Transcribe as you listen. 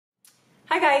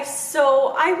Hi guys,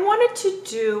 so I wanted to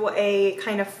do a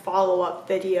kind of follow-up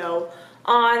video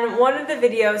on one of the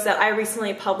videos that I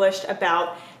recently published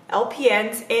about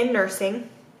LPNs in nursing.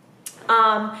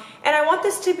 And I want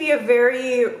this to be a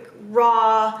very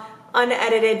raw,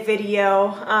 unedited video.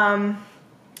 I'm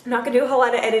not going to do a whole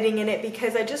lot of editing in it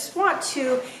because I just want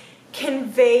to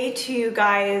convey to you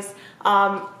guys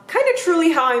kind of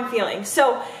truly how I'm feeling.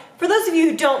 So for those of you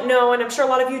who don't know, and I'm sure a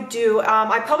lot of you do,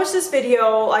 I published this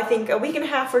video I think a week and a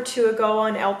half or two ago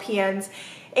on LPNs,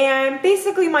 and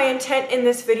basically my intent in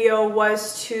this video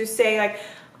was to say, like,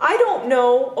 I don't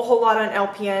know a whole lot on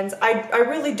LPNs. I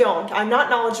really don't. I'm not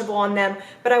knowledgeable on them,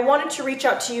 but I wanted to reach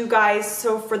out to you guys.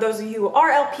 So for those of you who are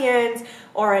LPNs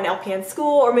or in LPN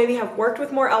school or maybe have worked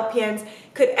with more LPNs,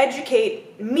 could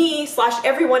educate me /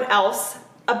 everyone else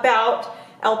about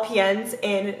LPNs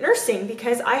in nursing,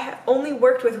 because I have only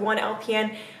worked with one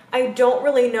LPN. I don't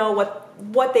really know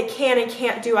what they can and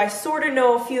can't do. I sort of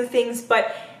know a few things,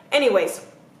 but anyways,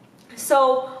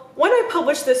 so when I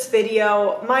published this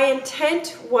video, my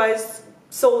intent was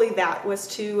solely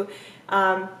to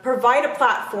provide a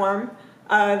platform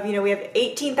of, we have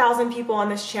 18,000 people on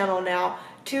this channel now,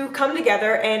 to come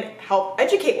together and help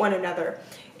educate one another.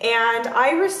 And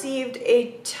I received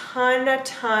a ton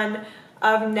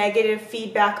of negative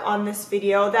feedback on this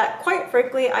video that, quite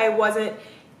frankly, I wasn't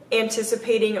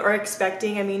anticipating or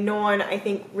expecting. I mean, no one, I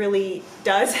think, really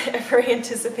does ever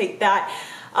anticipate that,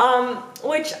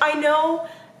 which I know,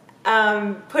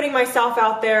 putting myself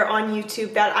out there on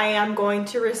YouTube, that I am going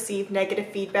to receive negative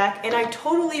feedback, and I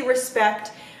totally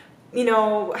respect,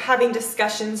 having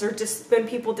discussions or just when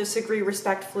people disagree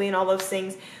respectfully and all those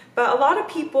things. But a lot of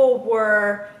people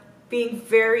were being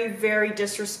very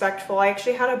disrespectful. I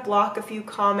actually had to block a few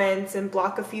comments and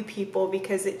block a few people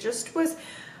because it just was,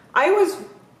 I was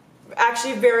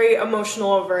actually very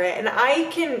emotional over it, and I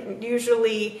can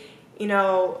usually,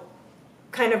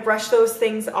 kind of brush those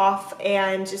things off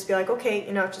and just be like, okay,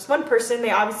 it's just one person,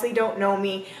 they obviously don't know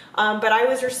me, but I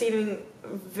was receiving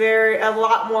a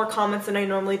lot more comments than I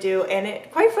normally do, and it,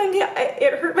 quite frankly,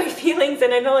 it hurt my feelings,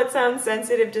 and I know it sounds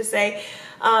sensitive to say,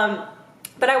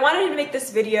 but I wanted to make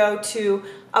this video to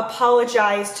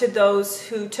apologize to those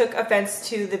who took offense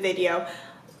to the video.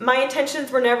 My intentions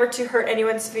were never to hurt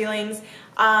anyone's feelings.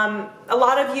 A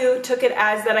lot of you took it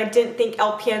as that I didn't think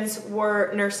LPNs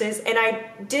were nurses, and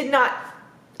I did not,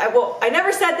 I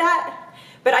never said that,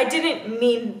 but I didn't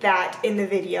mean that in the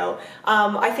video.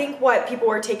 I think what people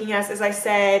were taking as I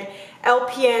said,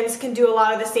 LPNs can do a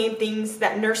lot of the same things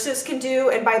that nurses can do,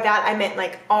 and by that I meant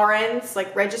like RNs,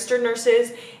 like registered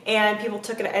nurses, and people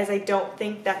took it as I don't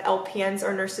think that LPNs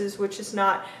are nurses, which is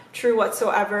not true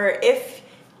whatsoever. If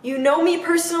you know me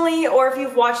personally, or if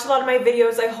you've watched a lot of my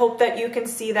videos, I hope that you can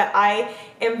see that I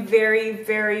am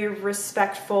very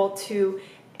respectful to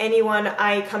anyone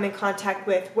I come in contact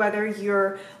with, whether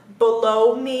you're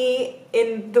below me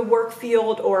in the work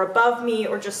field or above me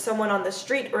or just someone on the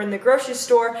street or in the grocery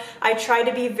store. I try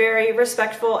to be very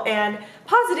respectful and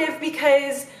positive,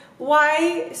 because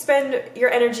why spend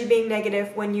your energy being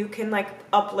negative when you can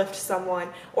uplift someone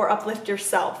or uplift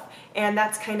yourself? And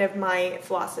that's kind of my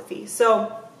philosophy.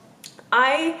 So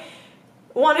I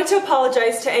wanted to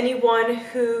apologize to anyone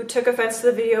who took offense to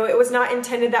the video. It was not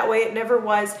intended that way, it never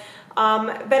was.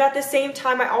 But at the same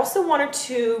time, I also wanted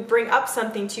to bring up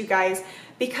something to you guys,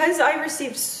 because I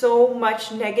received so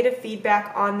much negative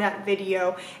feedback on that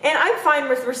video. And I'm fine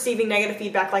with receiving negative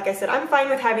feedback, like I said. I'm fine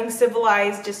with having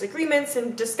civilized disagreements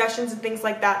and discussions and things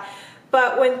like that.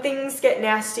 But when things get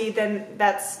nasty, then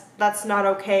that's not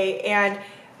okay. And,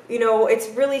 it's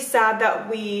really sad that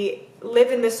we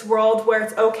live in this world where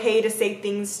it's okay to say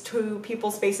things to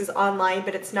people's faces online,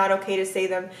 but it's not okay to say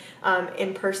them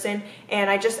in person. And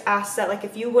I just ask that,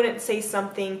 if you wouldn't say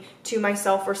something to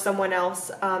myself or someone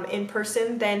else in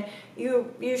person, then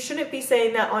you shouldn't be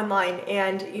saying that online.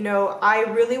 And I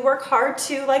really work hard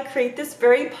to create this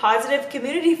very positive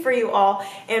community for you all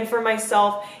and for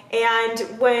myself. And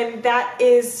when that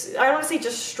is, I don't want to say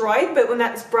destroyed, but when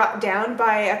that's brought down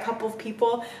by a couple of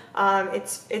people,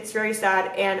 it's very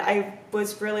sad. And I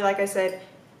was really, like I said,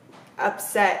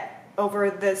 upset over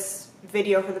this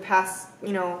video for the past,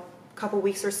 couple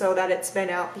weeks or so that it's been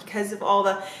out, because of all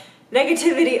the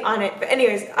negativity on it. But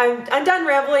anyways, I'm done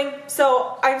rambling,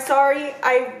 so I'm sorry.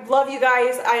 I love you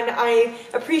guys, and I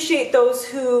appreciate those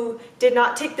who did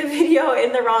not take the video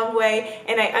in the wrong way,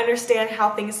 and I understand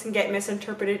how things can get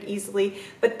misinterpreted easily.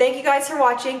 But thank you guys for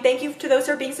watching. Thank you to those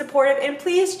who are being supportive, and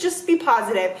please just be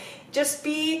positive. Just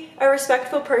be a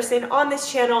respectful person on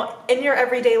this channel in your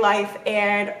everyday life,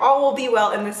 and all will be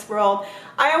well in this world.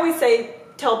 I always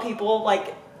tell people,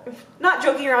 not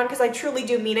joking around, because I truly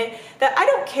do mean it, that I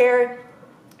don't care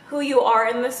who you are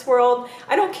in this world.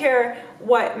 I don't care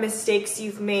what mistakes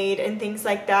you've made and things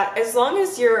like that. As long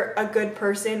as you're a good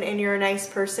person and you're a nice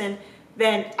person,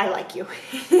 then I like you.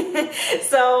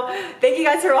 So thank you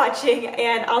guys for watching,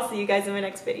 and I'll see you guys in my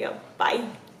next video. Bye.